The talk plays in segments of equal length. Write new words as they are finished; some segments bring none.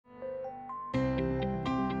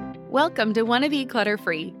Welcome to Wanna Be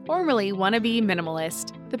Clutter-Free, formerly Wanna Be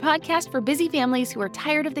Minimalist, the podcast for busy families who are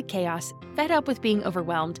tired of the chaos, fed up with being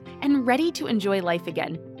overwhelmed, and ready to enjoy life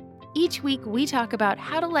again. Each week, we talk about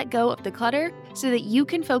how to let go of the clutter so that you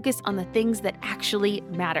can focus on the things that actually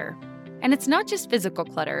matter. And it's not just physical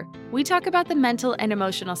clutter. We talk about the mental and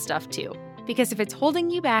emotional stuff too, because if it's holding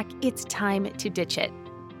you back, it's time to ditch it.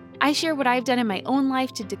 I share what I've done in my own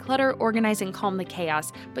life to declutter, organize, and calm the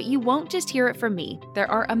chaos, but you won't just hear it from me. There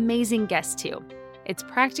are amazing guests too. It's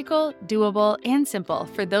practical, doable, and simple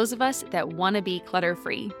for those of us that want to be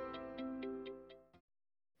clutter-free.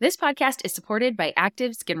 This podcast is supported by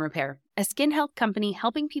Active Skin Repair, a skin health company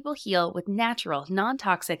helping people heal with natural,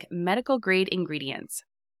 non-toxic, medical-grade ingredients.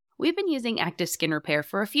 We've been using Active Skin Repair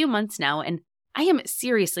for a few months now, and I am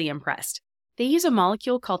seriously impressed. They use a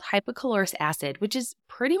molecule called hypochlorous acid, which is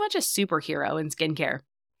pretty much a superhero in skincare.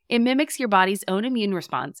 It mimics your body's own immune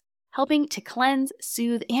response, helping to cleanse,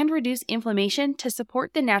 soothe, and reduce inflammation to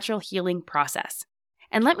support the natural healing process.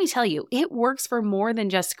 And let me tell you, it works for more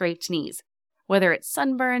than just scraped knees. Whether it's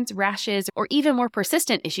sunburns, rashes, or even more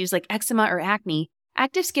persistent issues like eczema or acne,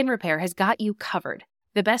 Active Skin Repair has got you covered.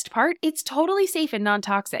 The best part? It's totally safe and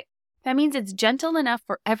non-toxic. That means it's gentle enough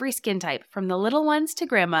for every skin type, from the little ones to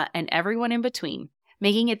grandma and everyone in between,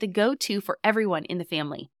 making it the go-to for everyone in the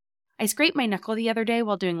family. I scraped my knuckle the other day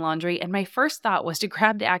while doing laundry, and my first thought was to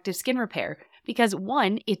grab the Active Skin Repair because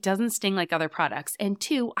 1, it doesn't sting like other products, and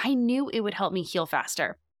 2, I knew it would help me heal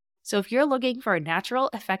faster. So if you're looking for a natural,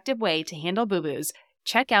 effective way to handle boo-boos,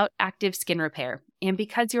 check out Active Skin Repair. And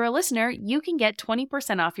because you're a listener, you can get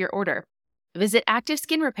 20% off your order. Visit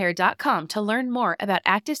ActiveSkinRepair.com to learn more about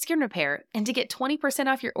Active Skin Repair, and to get 20%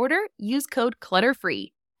 off your order, use code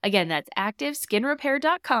CLUTTERFREE. Again, that's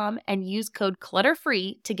ActiveSkinRepair.com and use code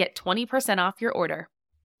CLUTTERFREE to get 20% off your order.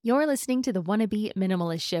 You're listening to the Wanna Be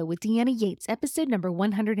Minimalist Show with Deanna Yates, episode number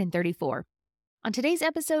 134. On today's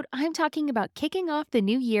episode, I'm talking about kicking off the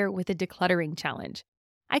new year with a decluttering challenge.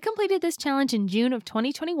 I completed this challenge in June of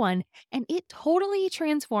 2021, and it totally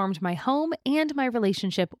transformed my home and my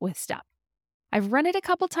relationship with stuff. I've run it a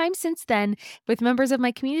couple times since then with members of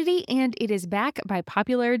my community, and it is back by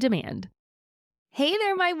popular demand. Hey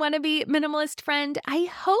there, my wannabe minimalist friend. I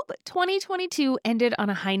hope 2022 ended on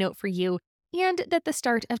a high note for you, and that the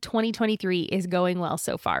start of 2023 is going well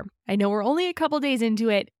so far. I know we're only a couple days into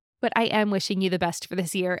it, but I am wishing you the best for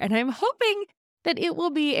this year, and I'm hoping that it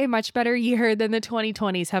will be a much better year than the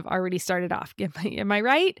 2020s have already started off. Am I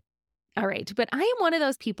right? All right, but I am one of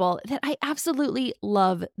those people that I absolutely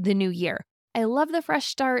love the new year. I love the fresh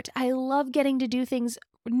start. I love getting to do things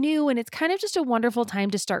new, and it's kind of just a wonderful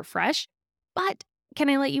time to start fresh. But can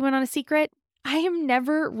I let you in on a secret? I am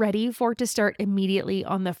never ready for it to start immediately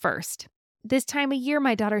on the 1st. This time of year,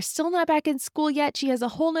 my daughter's still not back in school yet. She has a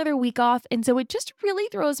whole nother week off, and so it just really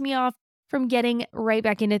throws me off from getting right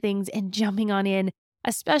back into things and jumping on in,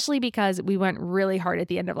 especially because we went really hard at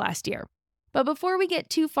the end of last year. But before we get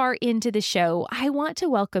too far into the show, I want to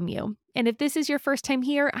welcome you. And if this is your first time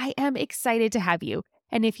here, I am excited to have you.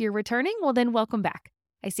 And if you're returning, well then welcome back.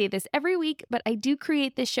 I say this every week, but I do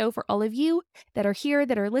create this show for all of you that are here,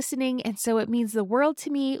 that are listening, and so it means the world to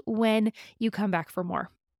me when you come back for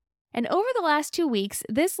more. And over the last 2 weeks,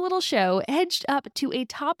 this little show edged up to a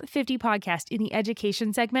top 50 podcast in the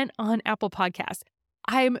education segment on Apple Podcasts.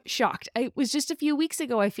 I'm shocked. It was just a few weeks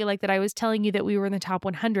ago, I feel like, that I was telling you that we were in the top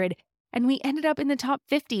 100. And we ended up in the top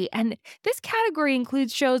 50. And this category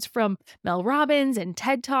includes shows from Mel Robbins and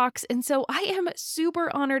TED Talks. And so I am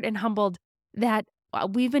super honored and humbled that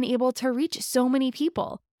we've been able to reach so many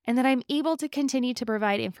people, and that I'm able to continue to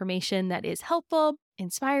provide information that is helpful,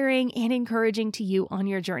 inspiring, and encouraging to you on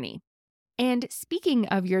your journey. And speaking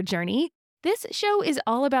of your journey, this show is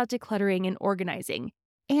all about decluttering and organizing.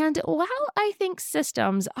 And while I think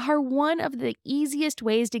systems are one of the easiest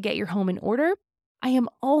ways to get your home in order, I am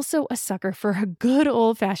also a sucker for a good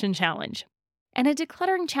old-fashioned challenge. And a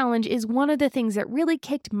decluttering challenge is one of the things that really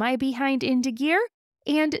kicked my behind into gear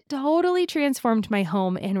and totally transformed my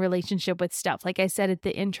home and relationship with stuff, like I said at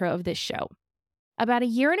the intro of this show. About a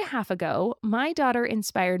year and a half ago, my daughter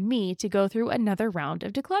inspired me to go through another round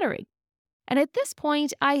of decluttering. And at this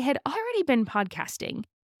point, I had already been podcasting,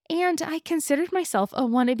 and I considered myself a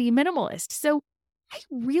wannabe minimalist, so I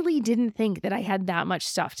really didn't think that I had that much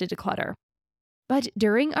stuff to declutter. But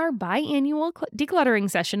during our biannual decluttering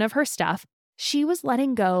session of her stuff, she was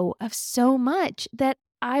letting go of so much that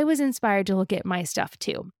I was inspired to look at my stuff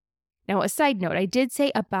too. Now, a side note, I did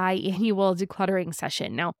say a biannual decluttering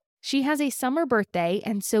session. Now, she has a summer birthday,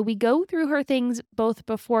 and so we go through her things both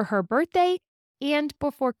before her birthday and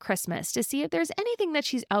before Christmas to see if there's anything that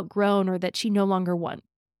she's outgrown or that she no longer wants.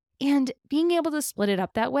 And being able to split it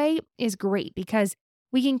up that way is great because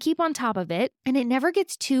we can keep on top of it and it never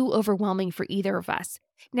gets too overwhelming for either of us.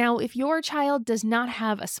 Now, if your child does not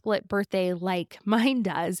have a split birthday like mine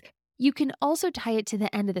does, you can also tie it to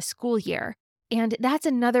the end of the school year. And that's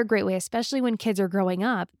another great way, especially when kids are growing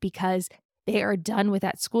up, because they are done with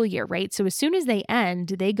that school year, right? So as soon as they end,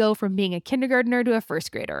 they go from being a kindergartner to a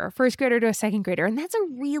first grader, or a first grader to a second grader. And that's a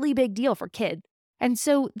really big deal for kids. And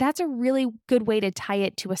so that's a really good way to tie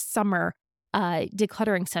it to a summer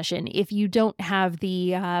decluttering session if you don't have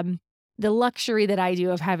the luxury that I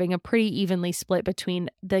do of having a pretty evenly split between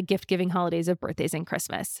the gift-giving holidays of birthdays and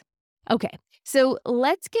Christmas. Okay, so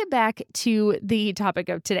let's get back to the topic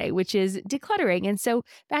of today, which is decluttering. And so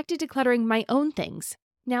back to decluttering my own things.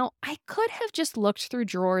 Now, I could have just looked through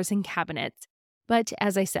drawers and cabinets, but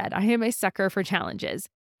as I said, I am a sucker for challenges,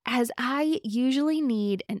 as I usually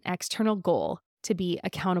need an external goal to be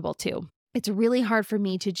accountable to. It's really hard for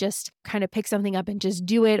me to just kind of pick something up and just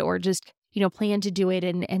do it or just, plan to do it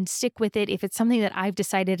and stick with it if it's something that I've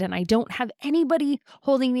decided and I don't have anybody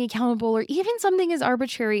holding me accountable, or even something as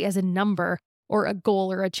arbitrary as a number or a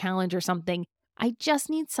goal or a challenge or something. I just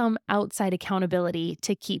need some outside accountability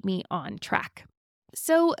to keep me on track.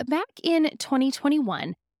 So back in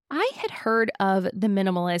 2021, I had heard of the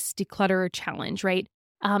Minimalist Declutter Challenge, right?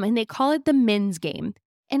 And they call it the MINS game.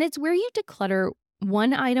 And it's where you declutter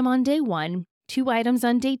one item on day one, 2 items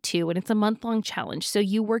on day 2, and it's a month-long challenge. So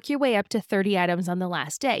you work your way up to 30 items on the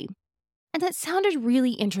last day. And that sounded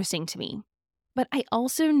really interesting to me. But I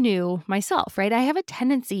also knew myself, right? I have a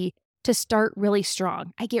tendency to start really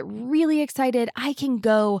strong. I get really excited. I can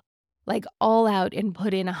go like all out and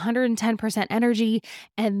put in 110% energy,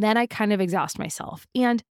 and then I kind of exhaust myself.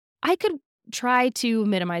 And I could try to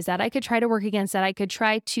minimize that. I could try to work against that. I could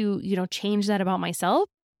try to, change that about myself,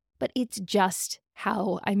 but it's just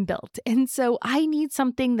how I'm built. And so I need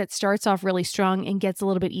something that starts off really strong and gets a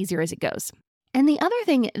little bit easier as it goes. And the other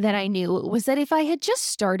thing that I knew was that if I had just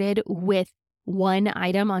started with one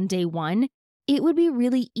item on day one, it would be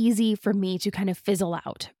really easy for me to kind of fizzle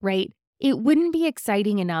out, right? It wouldn't be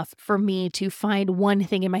exciting enough for me to find one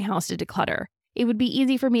thing in my house to declutter. It would be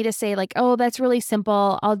easy for me to say like, oh, that's really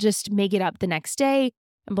simple. I'll just make it up the next day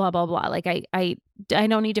and blah, blah, blah. Like I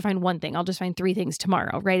don't need to find one thing. I'll just find 3 things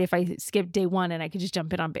tomorrow, right? If I skip day 1 and I could just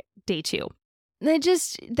jump in on day 2.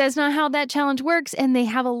 That's not how that challenge works. And they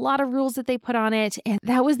have a lot of rules that they put on it. And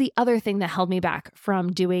that was the other thing that held me back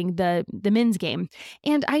from doing the MINS game.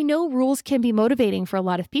 And I know rules can be motivating for a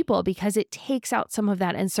lot of people because it takes out some of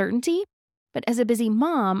that uncertainty. But as a busy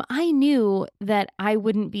mom, I knew that I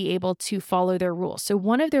wouldn't be able to follow their rules. So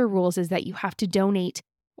one of their rules is that you have to donate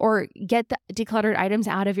or get the decluttered items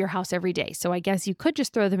out of your house every day. So I guess you could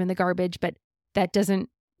just throw them in the garbage, but that doesn't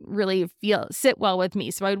really sit well with me.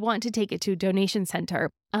 So I'd want to take it to a donation center,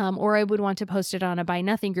 or I would want to post it on a buy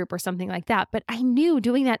nothing group or something like that. But I knew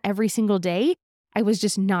doing that every single day, I was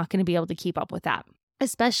just not going to be able to keep up with that,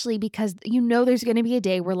 especially because there's going to be a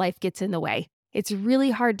day where life gets in the way. It's really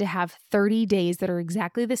hard to have 30 days that are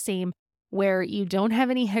exactly the same where you don't have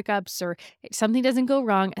any hiccups or something doesn't go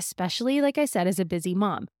wrong, especially, like I said, as a busy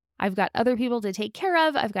mom. I've got other people to take care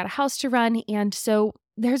of. I've got a house to run. And so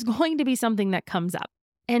there's going to be something that comes up.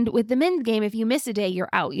 And with the MINS game, if you miss a day, you're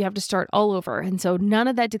out. You have to start all over. And so none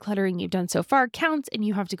of that decluttering you've done so far counts. And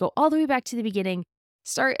you have to go all the way back to the beginning,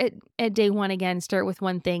 start at day 1 again, start with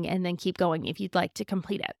one thing, and then keep going if you'd like to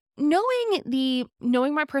complete it.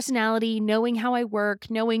 Knowing my personality, knowing how I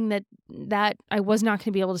work, knowing that I was not going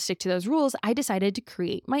to be able to stick to those rules, I decided to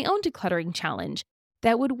create my own decluttering challenge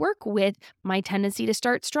that would work with my tendency to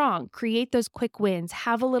start strong, create those quick wins,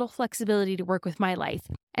 have a little flexibility to work with my life.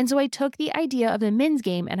 And so I took the idea of the MINS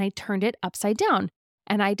game and I turned it upside down,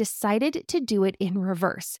 and I decided to do it in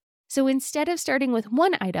reverse. So instead of starting with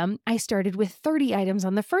one item, I started with 30 items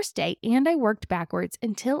on the first day, and I worked backwards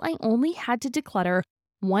until I only had to declutter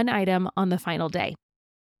one item on the final day.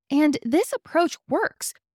 And this approach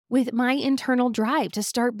works with my internal drive to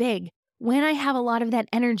start big when I have a lot of that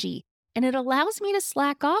energy, and it allows me to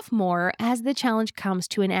slack off more as the challenge comes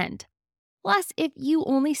to an end. Plus, if you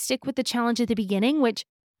only stick with the challenge at the beginning, which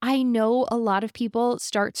I know a lot of people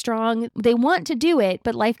start strong, they want to do it,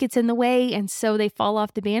 but life gets in the way, and so they fall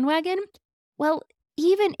off the bandwagon. Well,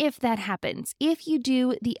 even if that happens, if you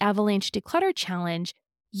do the Avalanche Declutter Challenge,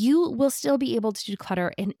 you will still be able to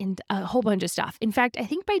declutter in a whole bunch of stuff. In fact, I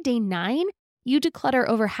think by day 9, you declutter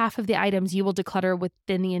over half of the items you will declutter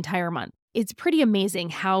within the entire month. It's pretty amazing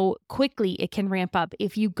how quickly it can ramp up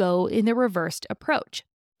if you go in the reversed approach.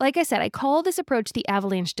 Like I said, I call this approach the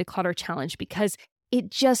Avalanche Declutter Challenge because it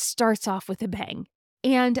just starts off with a bang.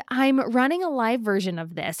 And I'm running a live version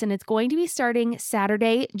of this, and it's going to be starting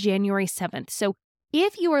Saturday, January 7th. So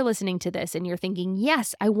if you are listening to this and you're thinking,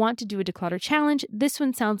 yes, I want to do a declutter challenge, this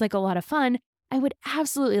one sounds like a lot of fun, I would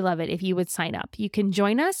absolutely love it if you would sign up. You can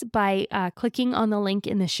join us by clicking on the link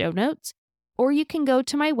in the show notes, or you can go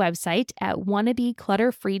to my website at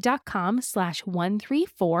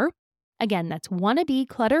wannabeclutterfree.com/134. Again, that's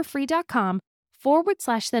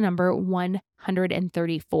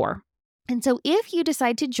wannabeclutterfree.com/134. And so if you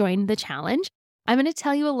decide to join the challenge, I'm going to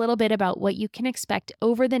tell you a little bit about what you can expect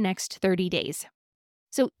over the next 30 days.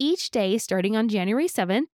 So each day, starting on January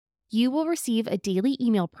 7th, you will receive a daily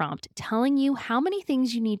email prompt telling you how many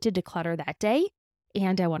things you need to declutter that day.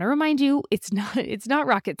 And I want to remind you, it's not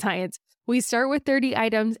rocket science. We start with 30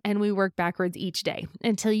 items and we work backwards each day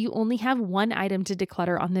until you only have one item to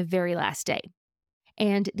declutter on the very last day.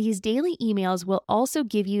 And these daily emails will also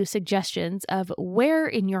give you suggestions of where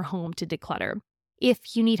in your home to declutter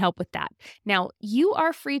if you need help with that. Now, you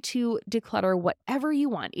are free to declutter whatever you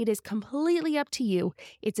want. It is completely up to you.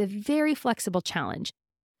 It's a very flexible challenge.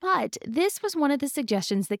 But this was one of the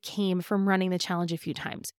suggestions that came from running the challenge a few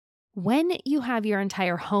times. When you have your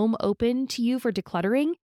entire home open to you for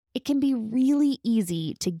decluttering, it can be really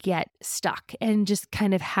easy to get stuck and just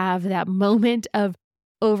kind of have that moment of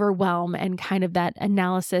overwhelm and kind of that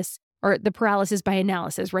analysis or the paralysis by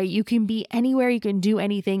analysis, right? You can be anywhere, you can do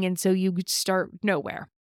anything, and so you start nowhere.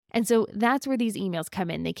 And so that's where these emails come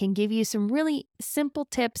in. They can give you some really simple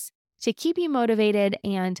tips to keep you motivated.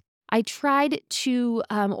 And I tried to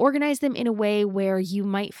organize them in a way where you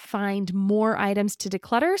might find more items to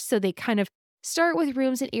declutter. So they kind of start with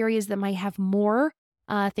rooms and areas that might have more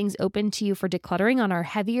things open to you for decluttering on our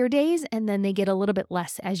heavier days, and then they get a little bit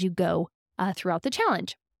less as you go throughout the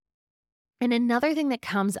challenge. And another thing that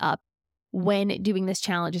comes up when doing this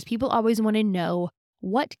challenge is people always want to know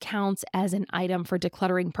what counts as an item for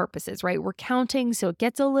decluttering purposes, right? We're counting, so it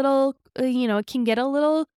gets a little, it can get a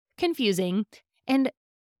little confusing. And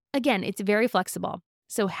again, it's very flexible.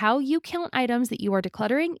 So how you count items that you are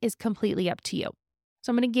decluttering is completely up to you.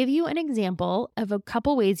 So I'm going to give you an example of a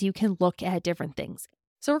couple ways you can look at different things.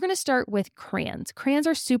 So we're going to start with crayons. Crayons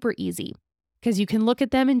are super easy because you can look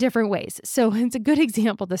at them in different ways. So it's a good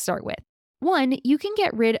example to start with. One, you can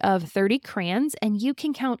get rid of 30 crayons and you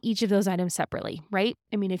can count each of those items separately, right?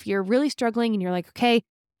 I mean, if you're really struggling and you're like, okay,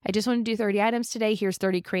 I just want to do 30 items today, here's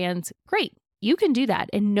 30 crayons, great. You can do that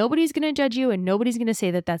and nobody's going to judge you and nobody's going to say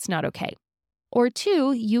that that's not okay. Or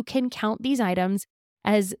two, you can count these items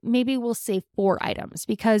as maybe we'll say 4 items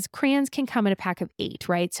because crayons can come in a pack of 8,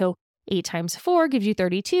 right? So 8 times 4 gives you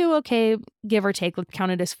 32. Okay, give or take, let's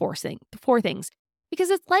count it as 4 things. Because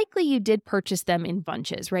it's likely you did purchase them in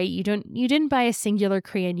bunches, right? You didn't buy a singular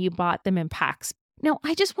crayon, you bought them in packs. Now,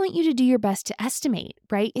 I just want you to do your best to estimate,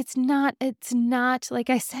 right? It's not, like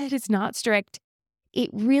I said, it's not strict. It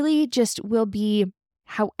really just will be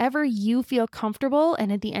however you feel comfortable. And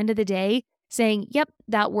at the end of the day, saying, yep,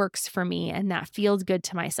 that works for me and that feels good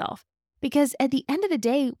to myself. Because at the end of the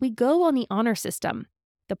day, we go on the honor system.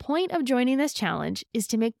 The point of joining this challenge is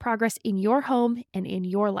to make progress in your home and in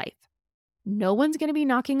your life. No one's going to be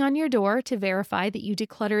knocking on your door to verify that you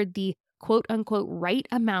decluttered the quote unquote right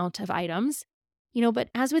amount of items. But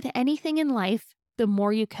as with anything in life, the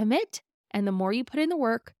more you commit and the more you put in the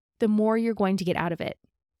work, the more you're going to get out of it.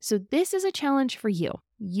 So this is a challenge for you.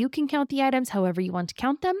 You can count the items however you want to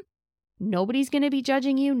count them. Nobody's going to be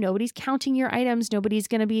judging you. Nobody's counting your items. Nobody's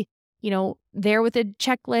going to be, there with a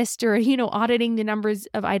checklist or, auditing the numbers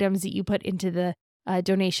of items that you put into the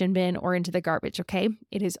donation bin or into the garbage, okay?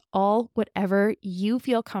 It is all whatever you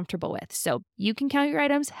feel comfortable with. So you can count your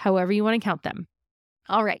items however you want to count them.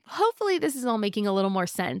 All right. Hopefully this is all making a little more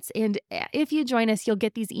sense. And if you join us, you'll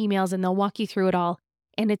get these emails and they'll walk you through it all.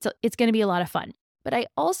 And it's going to be a lot of fun. But I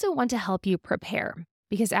also want to help you prepare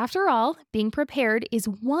because after all, being prepared is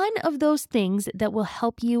one of those things that will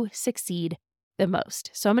help you succeed the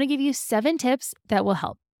most. So I'm going to give you 7 tips that will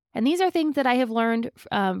help. And these are things that I have learned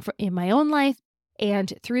in my own life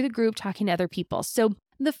and through the group talking to other people. So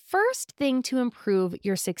the first thing to improve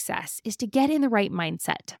your success is to get in the right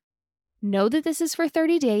mindset. Know that this is for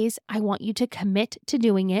 30 days. I want you to commit to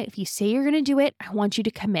doing it. If you say you're going to do it, I want you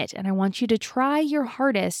to commit and I want you to try your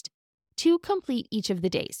hardest to complete each of the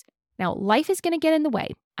days. Now, life is going to get in the way.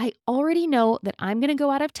 I already know that I'm going to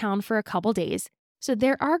go out of town for a couple days. So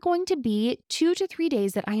there are going to be 2 to 3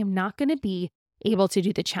 days that I am not going to be able to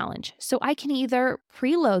do the challenge. So I can either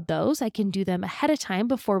preload those, I can do them ahead of time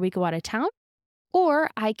before we go out of town,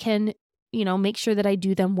 or I can, make sure that I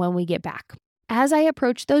do them when we get back. As I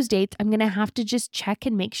approach those dates, I'm going to have to just check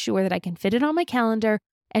and make sure that I can fit it on my calendar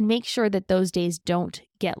and make sure that those days don't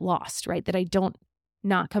get lost, right? That I don't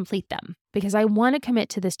not complete them, because I want to commit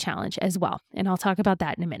to this challenge as well. And I'll talk about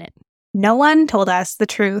that in a minute. No one told us the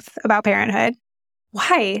truth about parenthood.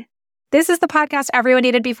 Why? This is the podcast everyone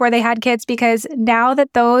needed before they had kids, because now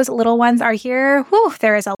that those little ones are here,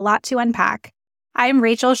 there is a lot to unpack. I'm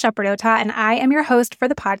Rachel Shepardota, and I am your host for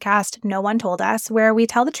the podcast No One Told Us, where we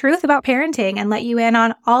tell the truth about parenting and let you in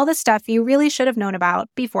on all the stuff you really should have known about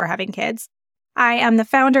before having kids. I am the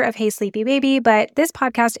founder of Hey Sleepy Baby, but this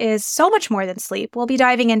podcast is so much more than sleep. We'll be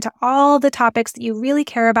diving into all the topics that you really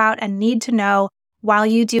care about and need to know while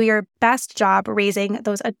you do your best job raising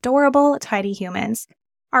those adorable tiny humans.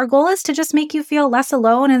 Our goal is to just make you feel less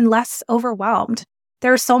alone and less overwhelmed.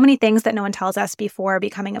 There are so many things that no one tells us before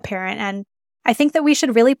becoming a parent, and I think that we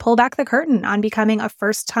should really pull back the curtain on becoming a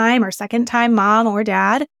first-time or second-time mom or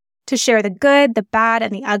dad to share the good, the bad,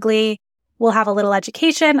 and the ugly. We'll have a little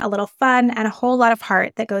education, a little fun, and a whole lot of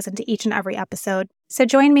heart that goes into each and every episode. So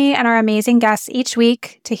join me and our amazing guests each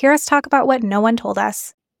week to hear us talk about what no one told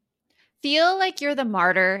us. Feel like you're the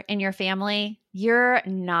martyr in your family? You're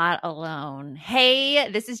not alone. Hey,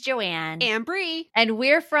 this is Joanne. And Bree. And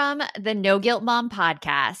we're from the No Guilt Mom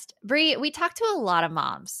podcast. Bree, we talk to a lot of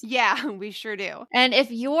moms. Yeah, we sure do. And if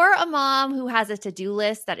you're a mom who has a to-do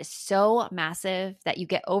list that is so massive that you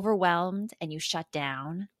get overwhelmed and you shut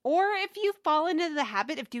down, or if you've fallen into the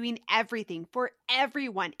habit of doing everything for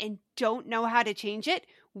everyone and don't know how to change it,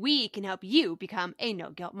 we can help you become a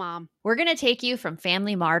no-guilt mom. we're going to take you from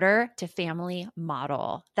family martyr to family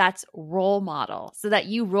model. That's role model, so that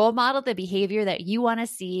you role model the behavior that you want to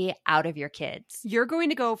see out of your kids. You're going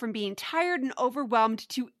to go from being tired and overwhelmed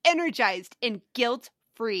to energized and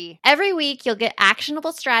guilt-free. Every week, you'll get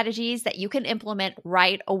actionable strategies that you can implement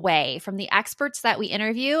right away from the experts that we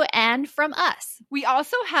interview and from us. We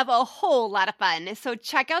also have a whole lot of fun, so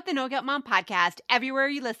check out the No Guilt Mom podcast everywhere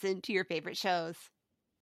you listen to your favorite shows.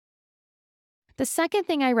 The second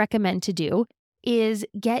thing I recommend to do is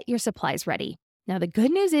get your supplies ready. Now, the good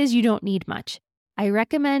news is you don't need much. I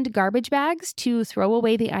recommend garbage bags to throw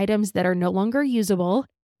away the items that are no longer usable.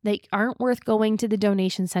 They aren't worth going to the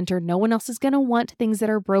donation center. No one else is going to want things that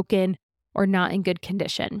are broken or not in good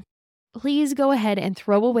condition. Please go ahead and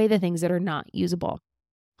throw away the things that are not usable.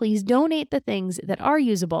 Please donate the things that are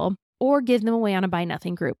usable or give them away on a Buy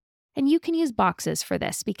Nothing group. And you can use boxes for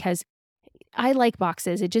this because I like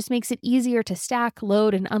boxes. It just makes it easier to stack,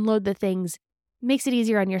 load, and unload the things. Makes it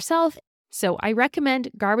easier on yourself. So I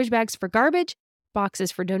recommend garbage bags for garbage,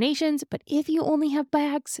 boxes for donations. But if you only have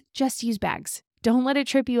bags, just use bags. Don't let it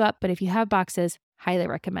trip you up. But if you have boxes, highly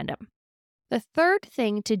recommend them. The third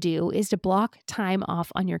thing to do is to block time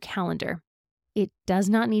off on your calendar. It does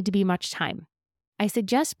not need to be much time. I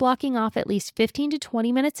suggest blocking off at least 15 to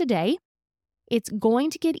 20 minutes a day. It's going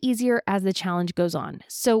to get easier as the challenge goes on.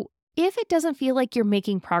 So if it doesn't feel like you're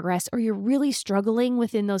making progress or you're really struggling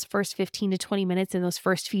within those first 15 to 20 minutes in those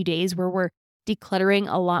first few days where we're decluttering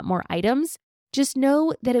a lot more items, just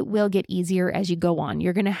know that it will get easier as you go on.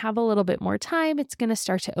 You're going to have a little bit more time. It's going to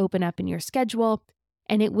start to open up in your schedule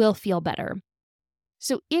and it will feel better.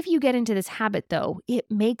 So if you get into this habit though,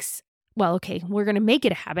 we're going to make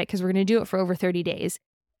it a habit because we're going to do it for over 30 days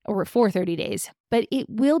or for 30 days, but it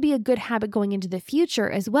will be a good habit going into the future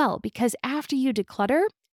as well, because after you declutter,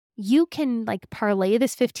 you can parlay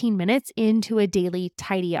this 15 minutes into a daily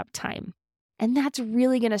tidy up time. And that's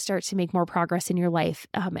really going to start to make more progress in your life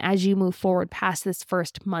as you move forward past this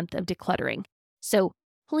first month of decluttering. So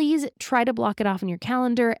please try to block it off in your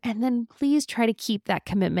calendar, and then please try to keep that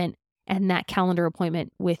commitment and that calendar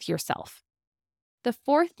appointment with yourself. The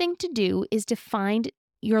fourth thing to do is to find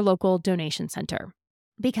your local donation center.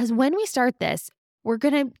 Because when we start this, we're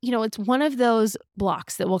going to, it's one of those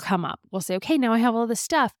blocks that will come up. We'll say, okay, now I have all this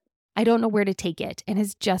stuff. I don't know where to take it, and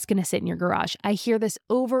it's just going to sit in your garage. I hear this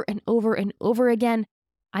over and over and over again.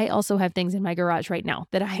 I also have things in my garage right now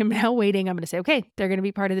that I am now waiting. I'm going to say, okay, they're going to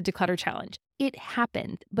be part of the declutter challenge. It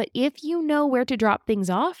happened. But if you know where to drop things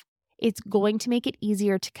off, it's going to make it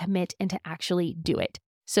easier to commit and to actually do it.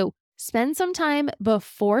 So spend some time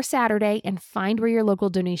before Saturday and find where your local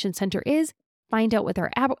donation center is. Find out what their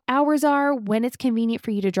hours are, when it's convenient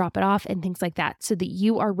for you to drop it off, and things like that, so that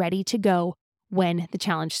you are ready to go when the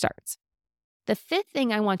challenge starts. The fifth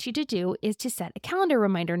thing I want you to do is to set a calendar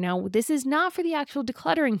reminder. Now, this is not for the actual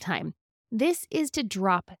decluttering time. This is to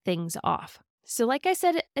drop things off. So like I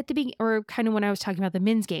said at the beginning, or kind of when I was talking about the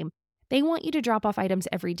men's game, they want you to drop off items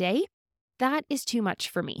every day. That is too much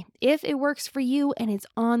for me. If it works for you and it's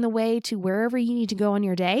on the way to wherever you need to go on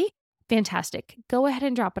your day, fantastic. Go ahead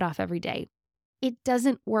and drop it off every day. It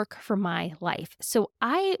doesn't work for my life. So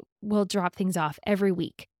I will drop things off every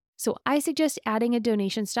week. So I suggest adding a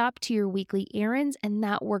donation stop to your weekly errands, and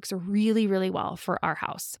that works really, really well for our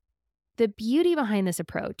house. The beauty behind this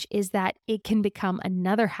approach is that it can become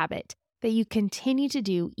another habit that you continue to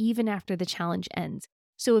do even after the challenge ends.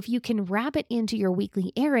 So if you can wrap it into your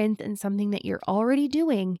weekly errands and something that you're already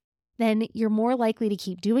doing, then you're more likely to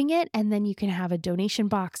keep doing it. And then you can have a donation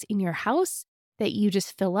box in your house that you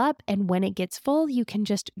just fill up. And when it gets full, you can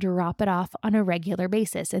just drop it off on a regular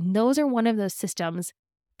basis. And those are one of those systems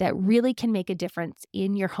that really can make a difference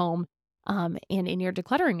in your home and in your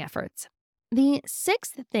decluttering efforts. The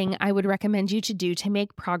sixth thing I would recommend you to do to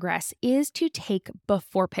make progress is to take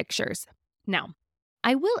before pictures. Now,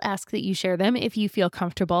 I will ask that you share them if you feel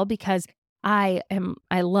comfortable, because I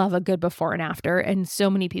love a good before and after, and so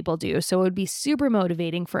many people do. So it would be super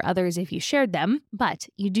motivating for others if you shared them, but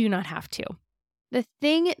you do not have to. The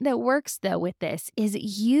thing that works though with this is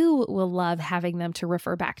you will love having them to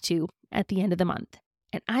refer back to at the end of the month.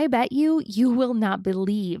 And I bet you will not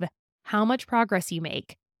believe how much progress you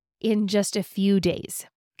make in just a few days,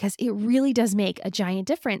 because it really does make a giant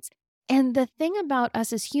difference. And the thing about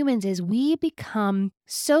us as humans is we become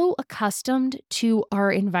so accustomed to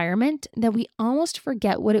our environment that we almost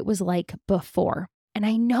forget what it was like before. And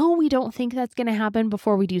I know we don't think that's going to happen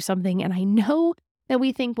before we do something. And I know that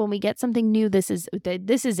we think when we get something new, this is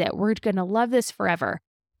it. We're going to love this forever.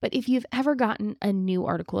 But if you've ever gotten a new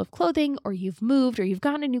article of clothing, or you've moved, or you've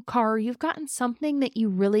gotten a new car, or you've gotten something that you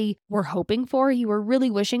really were hoping for, you were really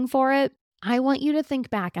wishing for it, I want you to think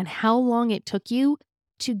back on how long it took you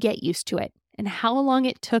to get used to it, and how long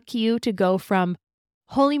it took you to go from,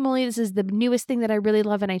 holy moly, this is the newest thing that I really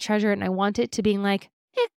love and I treasure it and I want it, to being like,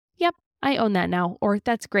 yep, I own that now, or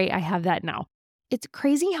that's great, I have that now. It's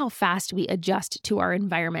crazy how fast we adjust to our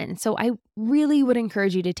environment. And so I really would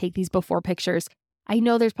encourage you to take these before pictures. I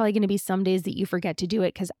know there's probably going to be some days that you forget to do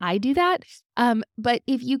it, because I do that. But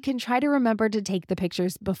if you can try to remember to take the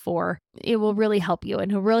pictures before, it will really help you,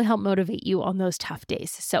 and it'll really help motivate you on those tough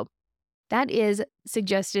days. So that is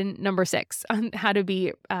suggestion number 6 on how to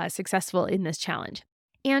be successful in this challenge.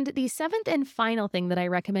 And the seventh and final thing that I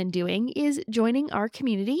recommend doing is joining our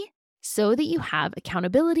community so that you have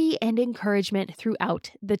accountability and encouragement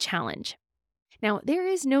throughout the challenge. Now, there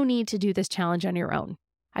is no need to do this challenge on your own.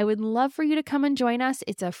 I would love for you to come and join us.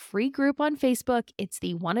 It's a free group on Facebook. It's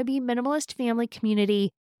the Wannabe Minimalist Family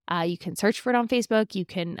Community. You can search for it on Facebook. You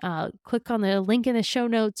can click on the link in the show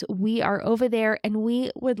notes. We are over there, and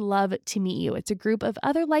we would love to meet you. It's a group of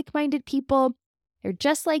other like-minded people. They're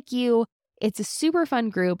just like you. It's a super fun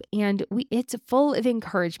group, and it's full of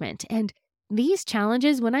encouragement. And these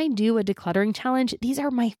challenges, when I do a decluttering challenge, these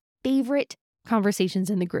are my favorite conversations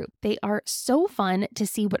in the group. They are so fun to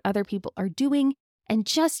see what other people are doing. And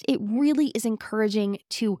just, it really is encouraging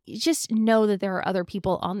to just know that there are other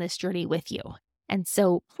people on this journey with you. And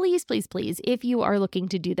so please, please, please, if you are looking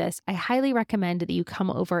to do this, I highly recommend that you come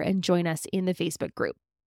over and join us in the Facebook group.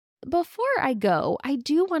 Before I go, I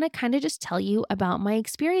do want to kind of just tell you about my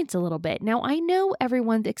experience a little bit. Now, I know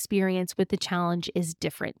everyone's experience with the challenge is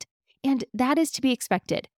different, and that is to be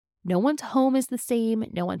expected. No one's home is the same.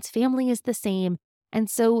 No one's family is the same. And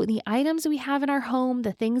so the items we have in our home,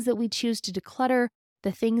 the things that we choose to declutter,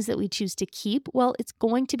 the things that we choose to keep, well, it's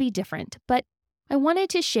going to be different. But I wanted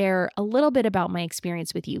to share a little bit about my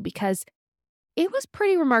experience with you because it was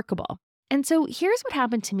pretty remarkable. And so here's what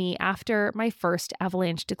happened to me after my first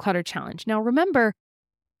Avalanche Declutter challenge. Now, remember,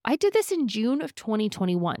 I did this in June of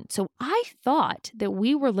 2021. So I thought that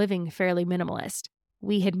we were living fairly minimalist.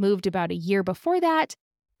 We had moved about a year before that,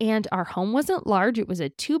 and our home wasn't large. It was a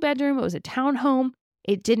 2-bedroom. It was a townhome.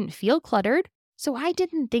 It didn't feel cluttered. So I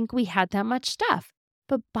didn't think we had that much stuff.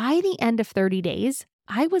 But by the end of 30 days,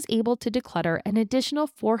 I was able to declutter an additional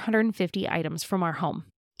 450 items from our home.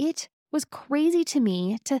 It was crazy to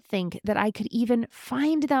me to think that I could even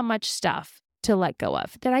find that much stuff to let go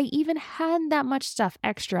of, that I even had that much stuff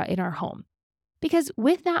extra in our home. Because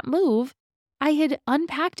with that move, I had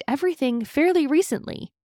unpacked everything fairly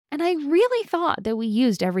recently, and I really thought that we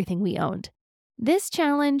used everything we owned. This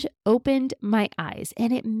challenge opened my eyes,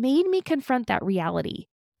 and it made me confront that reality.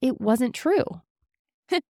 It wasn't true.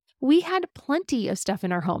 We had plenty of stuff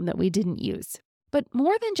in our home that we didn't use. But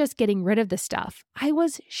more than just getting rid of the stuff, I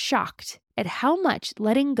was shocked at how much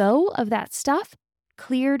letting go of that stuff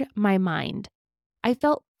cleared my mind. I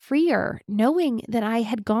felt freer knowing that I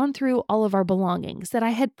had gone through all of our belongings, that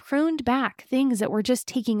I had pruned back things that were just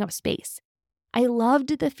taking up space. I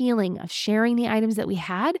loved the feeling of sharing the items that we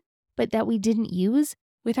had, but that we didn't use,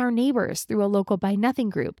 with our neighbors through a local Buy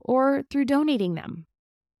Nothing group or through donating them.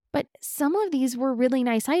 But some of these were really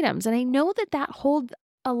nice items, and I know that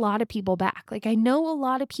a lot of people back. Like, I know a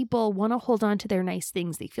lot of people want to hold on to their nice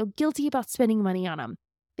things. They feel guilty about spending money on them.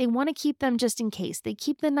 They want to keep them just in case. They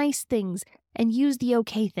keep the nice things and use the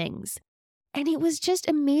okay things. And it was just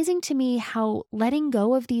amazing to me how letting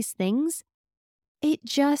go of these things, it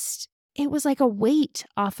was like a weight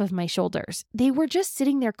off of my shoulders. They were just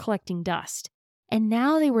sitting there collecting dust. And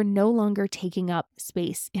now they were no longer taking up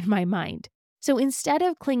space in my mind. So instead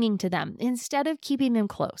of clinging to them, instead of keeping them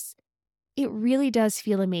close, it really does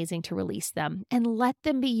feel amazing to release them and let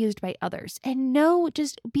them be used by others. And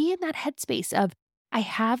just be in that headspace of, I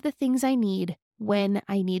have the things I need when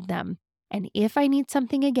I need them. And if I need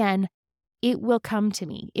something again, it will come to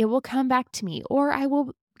me. It will come back to me, or I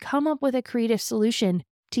will come up with a creative solution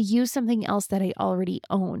to use something else that I already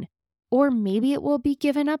own. Or maybe it will be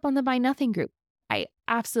given up on the Buy Nothing group. I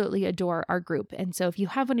absolutely adore our group. And so if you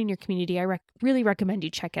have one in your community, I really recommend you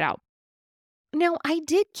check it out. Now, I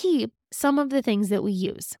did keep some of the things that we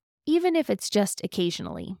use, even if it's just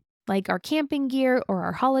occasionally, like our camping gear or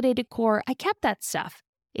our holiday decor. I kept that stuff.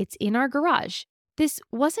 It's in our garage. This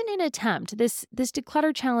wasn't an attempt. This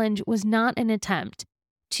declutter challenge was not an attempt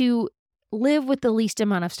to live with the least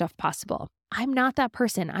amount of stuff possible. I'm not that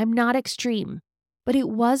person. I'm not extreme. But it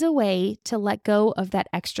was a way to let go of that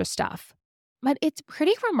extra stuff. But it's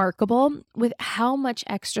pretty remarkable with how much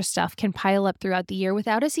extra stuff can pile up throughout the year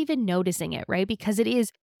without us even noticing it, right? Because it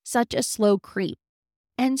is such a slow creep.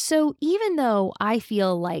 And so even though I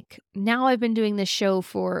feel like now I've been doing this show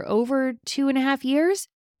for over 2.5 years,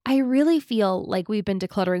 I really feel like we've been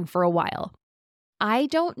decluttering for a while. I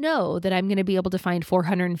don't know that I'm going to be able to find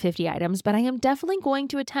 450 items, but I am definitely going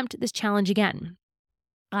to attempt this challenge again.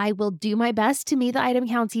 I will do my best to meet the item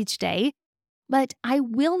counts each day, but I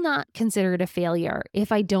will not consider it a failure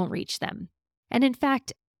if I don't reach them. And in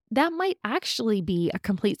fact, that might actually be a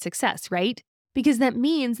complete success, right? Because that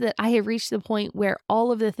means that I have reached the point where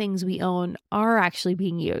all of the things we own are actually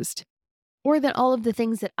being used, or that all of the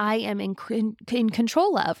things that I am in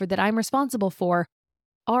control of or that I'm responsible for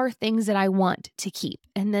are things that I want to keep.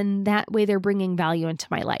 And then that way they're bringing value into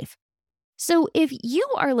my life. So if you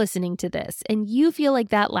are listening to this and you feel like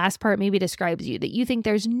that last part maybe describes you, that you think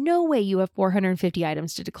there's no way you have 450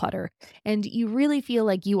 items to declutter, and you really feel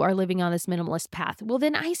like you are living on this minimalist path, well,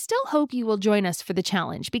 then I still hope you will join us for the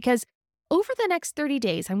challenge, because over the next 30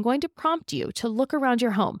 days, I'm going to prompt you to look around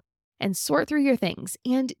your home and sort through your things.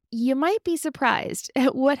 And you might be surprised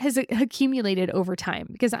at what has accumulated over time,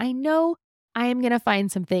 because I know I am going to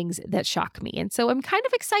find some things that shock me. And so I'm kind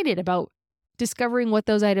of excited about discovering what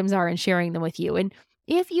those items are and sharing them with you. And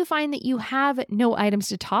if you find that you have no items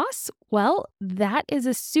to toss, well, that is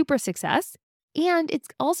a super success. And it's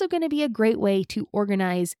also going to be a great way to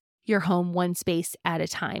organize your home one space at a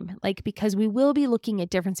time. Because we will be looking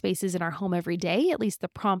at different spaces in our home every day, at least the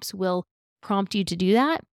prompts will prompt you to do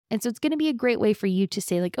that. And so it's going to be a great way for you to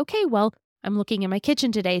say okay, well, I'm looking in my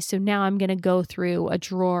kitchen today, so now I'm going to go through a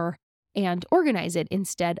drawer and organize it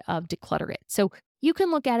instead of declutter it. So you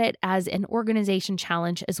can look at it as an organization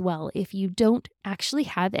challenge as well if you don't actually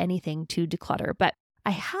have anything to declutter. But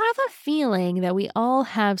I have a feeling that we all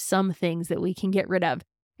have some things that we can get rid of.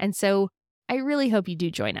 And so I really hope you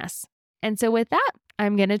do join us. And so with that,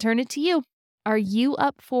 I'm going to turn it to you. Are you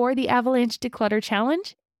up for the Avalanche Declutter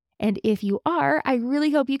Challenge? And if you are, I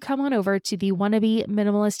really hope you come on over to the Wannabe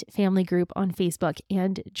Minimalist Family Group on Facebook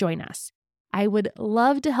and join us. I would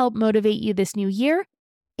love to help motivate you this new year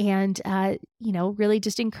and, really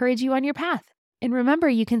just encourage you on your path. And remember,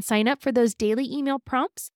 you can sign up for those daily email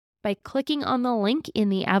prompts by clicking on the link in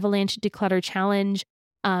the Avalanche Declutter Challenge.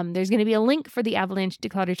 There's going to be a link for the Avalanche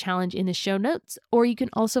Declutter Challenge in the show notes, or you can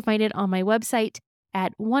also find it on my website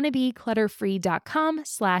at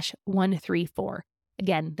wannabeclutterfree.com/134.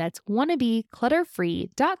 Again, that's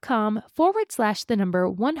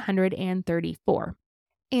wannabeclutterfree.com/134.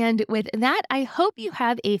 And with that, I hope you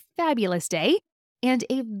have a fabulous day and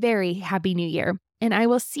a very happy new year. And I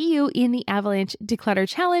will see you in the Avalanche Declutter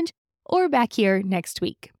Challenge or back here next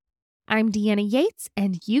week. I'm Deanna Yates,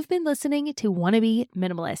 and you've been listening to Wannabe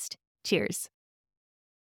Minimalist. Cheers.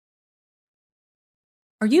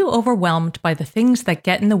 Are you overwhelmed by the things that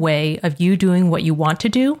get in the way of you doing what you want to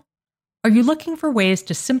do? Are you looking for ways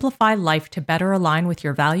to simplify life to better align with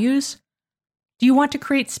your values? Do you want to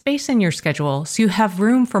create space in your schedule so you have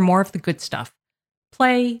room for more of the good stuff?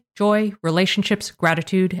 Play, joy, relationships,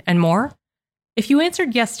 gratitude, and more? If you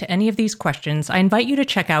answered yes to any of these questions, I invite you to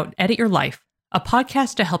check out Edit Your Life, a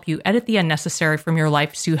podcast to help you edit the unnecessary from your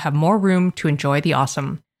life so you have more room to enjoy the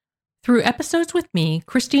awesome. Through episodes with me,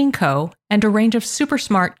 Christine Coe, and a range of super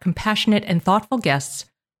smart, compassionate, and thoughtful guests,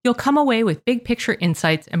 You'll come away with big picture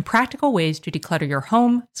insights and practical ways to declutter your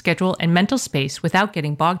home, schedule, and mental space without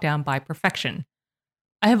getting bogged down by perfection.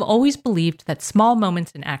 I have always believed that small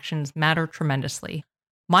moments and actions matter tremendously.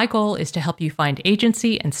 My goal is to help you find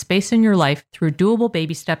agency and space in your life through doable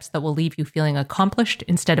baby steps that will leave you feeling accomplished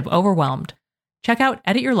instead of overwhelmed. Check out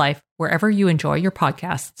Edit Your Life wherever you enjoy your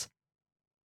podcasts.